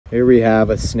Here we have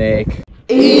a snake.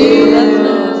 Ew, that's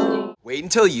nasty. Wait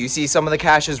until you see some of the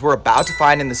caches we're about to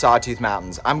find in the Sawtooth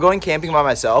Mountains. I'm going camping by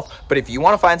myself, but if you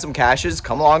want to find some caches,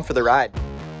 come along for the ride.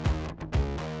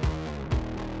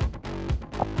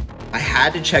 I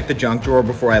had to check the junk drawer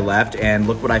before I left, and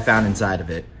look what I found inside of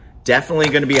it. Definitely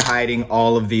going to be hiding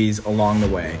all of these along the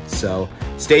way, so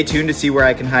stay tuned to see where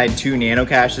I can hide 2 nano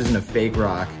caches and a fake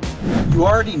rock. You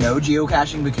already know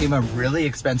geocaching became a really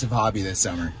expensive hobby this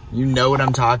summer. You know what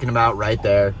I'm talking about right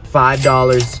there.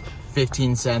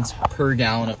 $5.15 per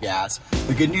gallon of gas.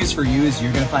 The good news for you is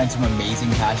you're going to find some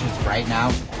amazing caches right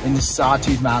now in the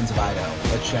Sawtooth Mountains of Idaho.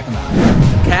 Let's check them out.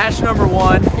 Cache number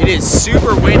 1. It is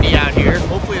super windy out here.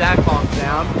 Hopefully that calms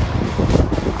down.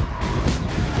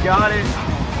 Got it.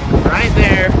 Right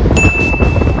there.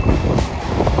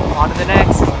 On to the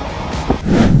next.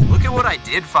 Look at what I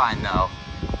did find though.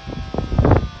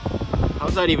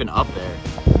 How's that even up there?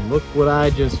 Look what I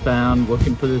just found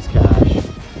looking for this cache.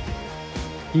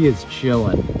 He is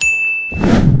chilling.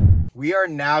 We are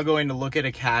now going to look at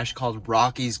a cache called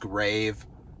Rocky's Grave.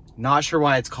 Not sure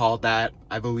why it's called that.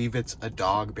 I believe it's a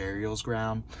dog burials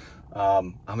ground.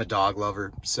 I'm a dog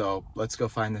lover, so let's go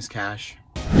find this cache.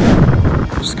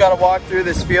 Just gotta walk through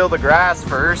this field of grass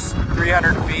first,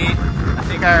 300 feet. I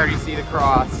think I already see the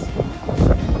cross.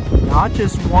 Not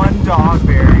just one dog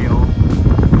burial,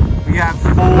 we have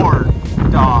 4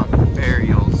 dog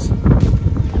burials.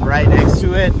 And right next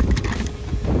to it,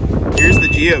 here's the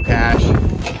geocache.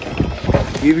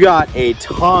 You've got a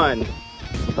ton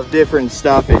of different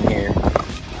stuff in here.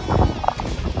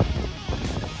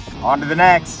 On to the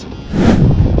next.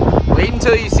 Wait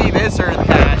until you see this earth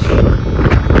cache.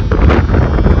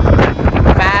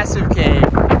 Massive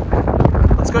cave.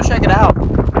 Let's go check it out.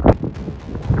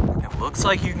 It looks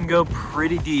like you can go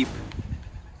pretty deep.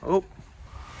 Oh,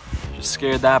 just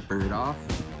scared that bird off.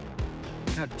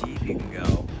 Look how deep you can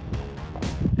go.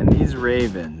 And these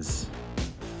ravens,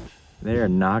 they are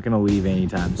not gonna leave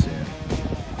anytime soon.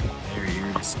 They're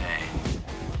here to stay.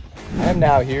 I am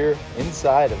now here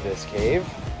inside of this cave.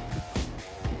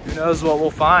 Who knows what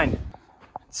we'll find?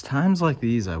 It's times like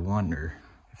these I wonder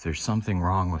if there's something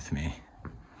wrong with me,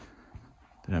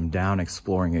 that I'm down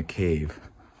exploring a cave.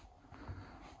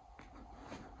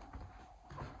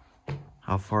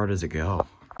 How far does it go?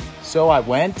 So I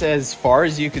went as far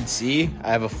as you could see.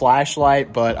 I have a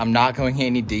flashlight, but I'm not going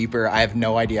any deeper. I have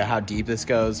no idea how deep this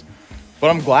goes, but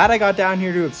I'm glad I got down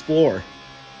here to explore.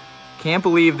 Can't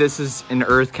believe this is an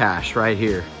earth cache right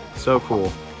here. So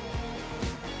cool.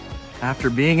 After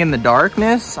being in the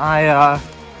darkness,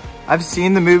 I've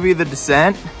seen the movie The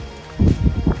Descent,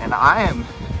 and I am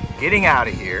getting out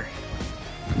of here.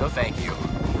 No thank you.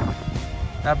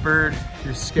 That bird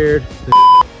just scared the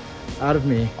out of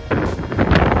me.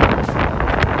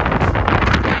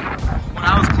 When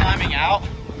I was climbing out,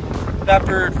 that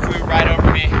bird flew right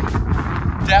over me.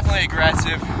 Definitely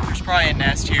aggressive. There's probably a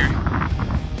nest here.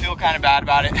 Feel kind of bad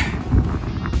about it.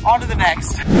 On to the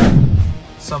next.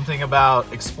 Something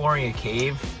about exploring a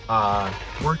cave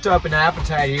worked up an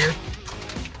appetite here.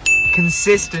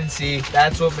 Consistency,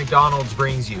 that's what McDonald's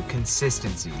brings you,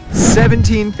 consistency.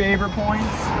 17 favorite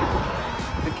points.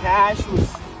 The cache was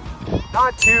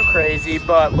not too crazy,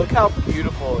 but look how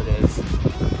beautiful it is.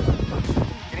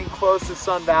 Getting close to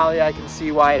Sun Valley, I can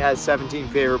see why it has 17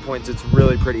 favorite points. It's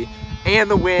really pretty. And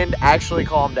the wind actually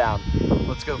calmed down.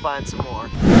 Let's go find some more.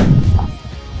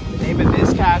 The name of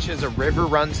this cache is A River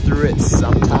Runs Through It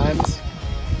Sometimes.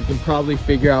 You can probably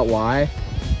figure out why.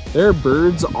 There are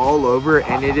birds all over,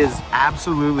 and it is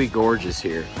absolutely gorgeous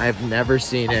here. I have never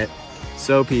seen it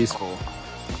so peaceful.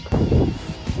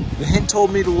 The hint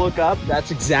told me to look up.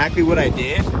 That's exactly what I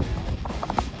did. And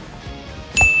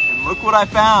look what I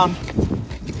found.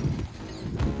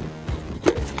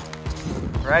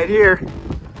 Right here.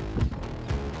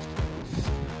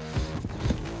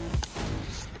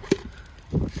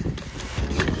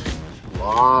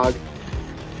 Log.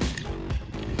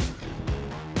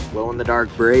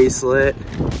 Glow-in-the-dark bracelet.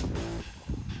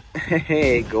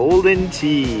 Hey, golden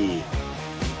tea.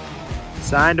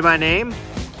 Signed to my name.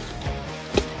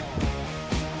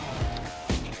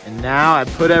 And now I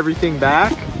put everything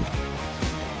back.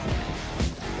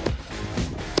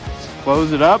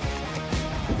 Close it up.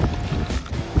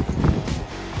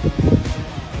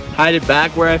 Hide it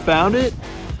back where I found it.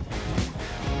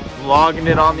 Logging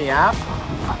it on the app.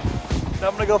 And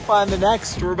I'm gonna go find the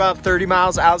next. We're about 30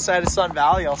 miles outside of Sun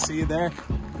Valley. I'll see you there.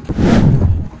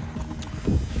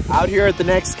 Out here at the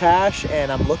next cache,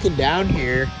 and I'm looking down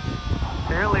here.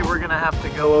 Apparently we're gonna have to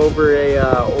go over a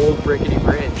old rickety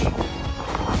bridge.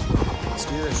 Let's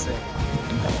do this thing.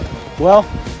 Well,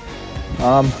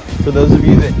 for those of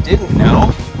you that didn't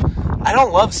know, I I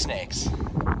don't love snakes.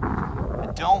 I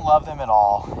don't love them at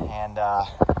all. And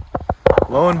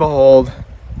lo and behold,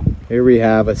 here we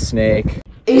have a snake.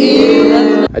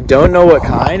 I don't know what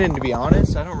kind, and to be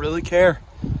honest, I don't really care.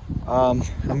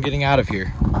 I'm getting out of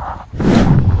here.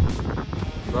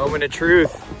 Moment of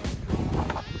truth.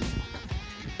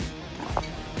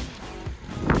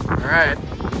 All right.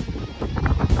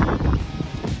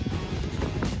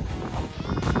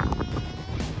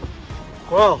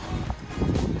 Well,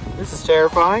 this is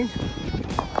terrifying.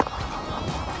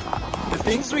 The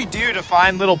things we do to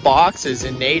find little boxes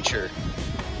in nature.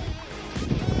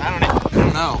 I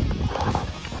don't know.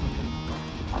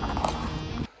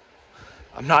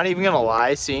 I'm not even gonna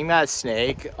lie, seeing that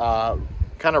snake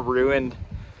kind of ruined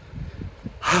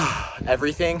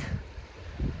everything.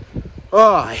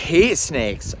 Oh, I hate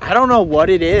snakes. I don't know what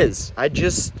it is. I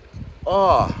just,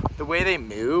 the way they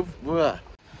move. Ugh.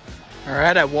 All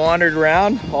right, I wandered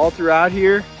around all throughout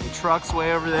here. The truck's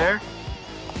way over there.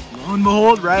 Lo and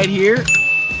behold, right here,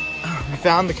 we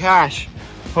found the cache.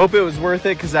 Hope it was worth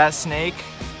it, because that snake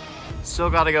still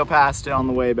got to go past it on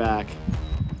the way back.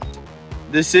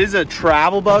 This is a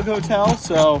travel bug hotel,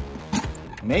 so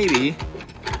maybe,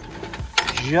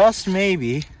 just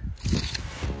maybe,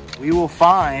 we will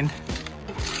find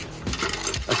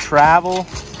a travel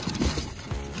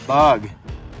bug.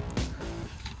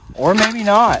 Or maybe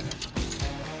not.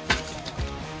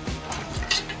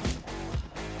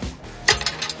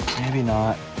 Maybe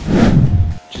not.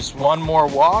 Just one more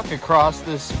walk across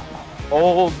this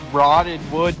old rotted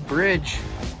wood bridge.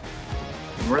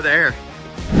 And we're there.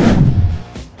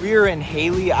 We are in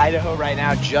Hailey, Idaho right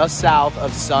now, just south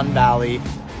of Sun Valley.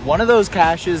 One of those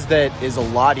caches that is a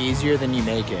lot easier than you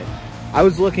make it. I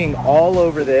was looking all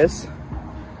over this.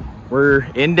 We're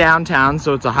in downtown,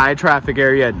 so it's a high traffic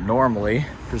area normally.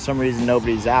 For some reason,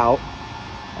 nobody's out.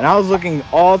 And I was looking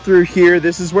all through here.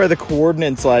 This is where the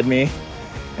coordinates led me.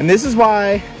 And this is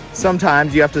why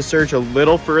sometimes you have to search a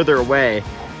little further away,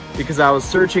 because I was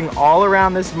searching all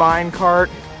around this mine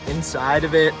cart, inside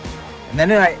of it, and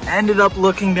then I ended up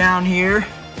looking down here,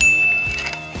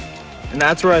 and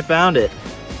that's where I found it.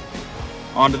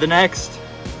 On to the next.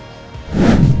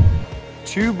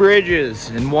 2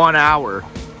 bridges in 1 hour.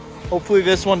 Hopefully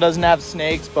this one doesn't have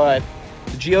snakes, but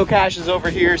the geocache is over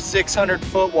here,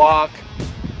 600-foot walk.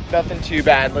 Nothing too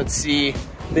bad. Let's see.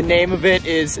 The name of it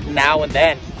is Now and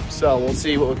Then, so we'll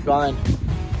see what we find.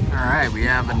 All right, we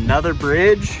have another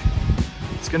bridge.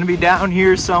 It's gonna be down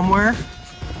here somewhere.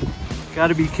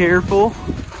 Gotta be careful.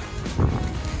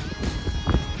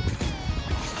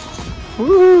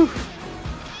 Woo!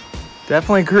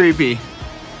 Definitely creepy.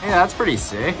 Hey, that's pretty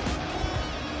sick.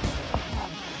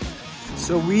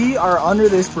 So we are under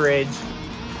this bridge.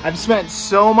 I've spent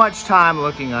so much time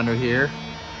looking under here.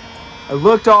 I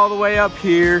looked all the way up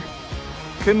here.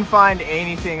 Couldn't find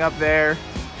anything up there.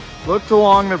 Looked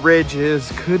along the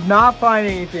bridges, could not find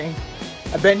anything.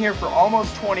 I've been here for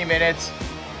almost 20 minutes.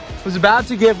 Was about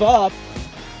to give up,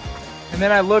 and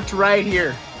then I looked right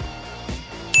here.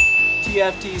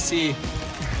 TFTC.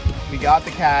 We got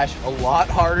the cache. A lot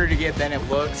harder to get than it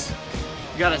looks.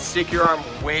 You gotta stick your arm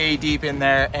way deep in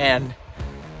there, and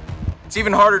it's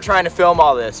even harder trying to film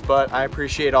all this, but I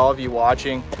appreciate all of you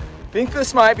watching. I think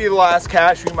this might be the last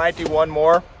cache. We might do one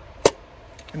more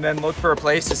and then look for a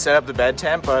place to set up the bed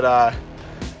tent, but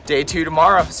day 2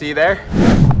 tomorrow. See you there.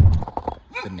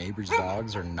 The neighbors'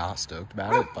 dogs are not stoked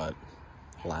about it, but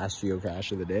last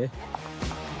geocache of the day.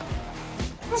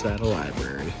 It's at a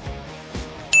library.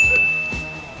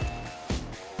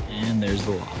 And there's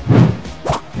the law.